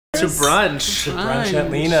to brunch. Brunch at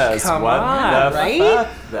Lena's. Come what on, the right?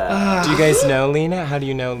 fuck? Do you guys know Lena? How do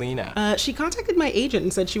you know Lena? She contacted my agent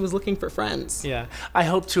and said she was looking for friends. Yeah, I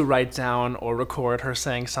hope to write down or record her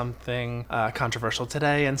saying something controversial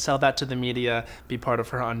today and sell that to the media, be part of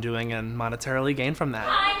her undoing and monetarily gain from that.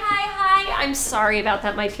 Hi. I'm sorry about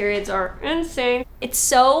that. My periods are insane. It's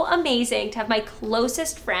so amazing to have my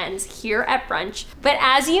closest friends here at brunch. But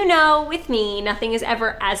as you know, with me, nothing is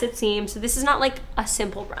ever as it seems. So this is not like a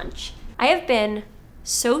simple brunch. I have been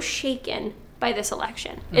so shaken by this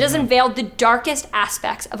election. It has unveiled the darkest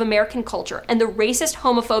aspects of American culture, and the racist,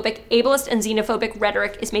 homophobic, ableist, and xenophobic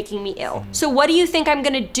rhetoric is making me ill. So what do you think I'm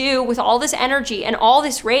gonna do with all this energy and all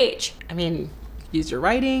this rage? I mean, use your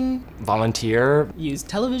writing, Volunteer. use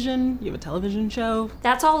television, you have a television show.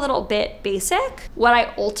 That's all a little bit basic. What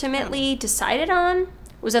I ultimately decided on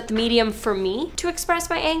was that the medium for me to express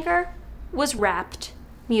my anger was rapped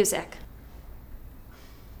music.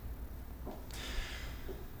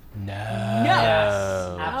 No.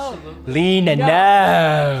 Absolutely. Lena,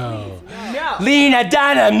 no. No. Lena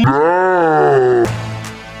Dunham. No.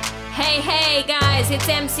 Hey guys, it's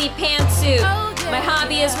MC Pantsuit. My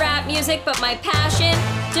hobby is rap music, but my passion,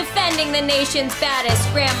 defending the nation's baddest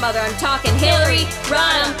grandmother. I'm talking Hillary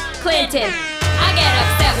Rodham Clinton. I get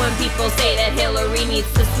upset when people say that Hillary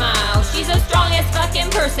needs to smile. She's the strongest fucking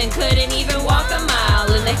person, couldn't even walk a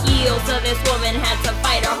mile. In the heels of this woman, had to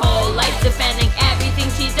fight her whole life, defending everything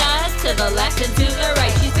she does, to the left and to the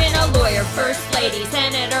right. She's been a lawyer, first lady,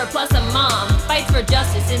 senator, plus a mom. Fights for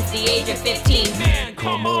justice since the age of 15. Man,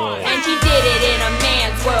 come on. And she did it in a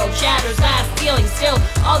man's world, shatters glass ceilings. Still,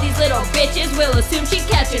 all these little bitches will assume she's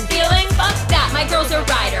catching feelings. Fuck that, my girl's a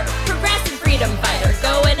writer, progressive freedom fighter,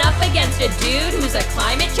 going up against a dude who's a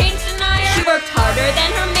climate change denier. She worked harder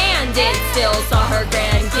than her man did, still saw her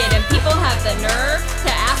grandkid, and people have the nerve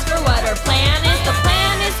to ask her what her plan is. The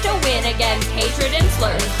plan is to win against hatred and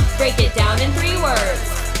slurs. Break it down in 3 words: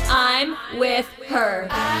 I'm with her.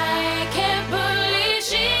 I can't believe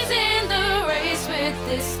she's in the race with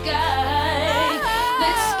this guy.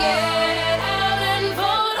 Let's get out and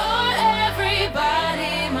vote or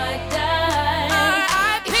everybody might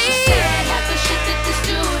die. If she said half the shit that this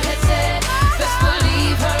dude had said, best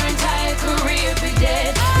believe her entire career be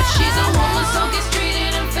dead. But she's a woman, so gets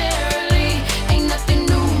treated unfairly. Ain't nothing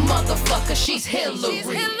new, motherfucker, she's Hillary.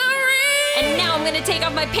 And now I'm gonna take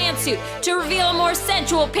off my pantsuit to reveal a more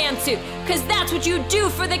sensual pantsuit, cause that's what you do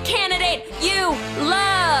for the candidate you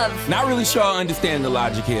love. Not really sure I understand the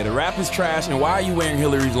logic here. The rap is trash, and why are you wearing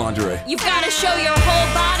Hillary's lingerie? You've gotta show your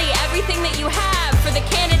whole body, everything that you have for the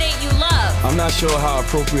candidate you love. I'm not sure how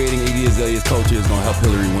appropriating Iggy Azalea's culture is gonna help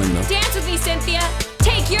Hillary win, though. Dance with me, Cynthia.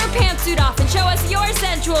 Take your pantsuit off and show us your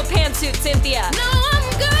sensual pantsuit, Cynthia. No, I'm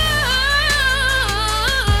good.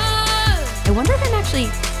 I wonder if I'm actually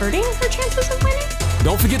hurting her chances of winning?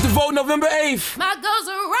 Don't forget to vote November 8th. My girl's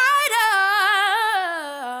a writer.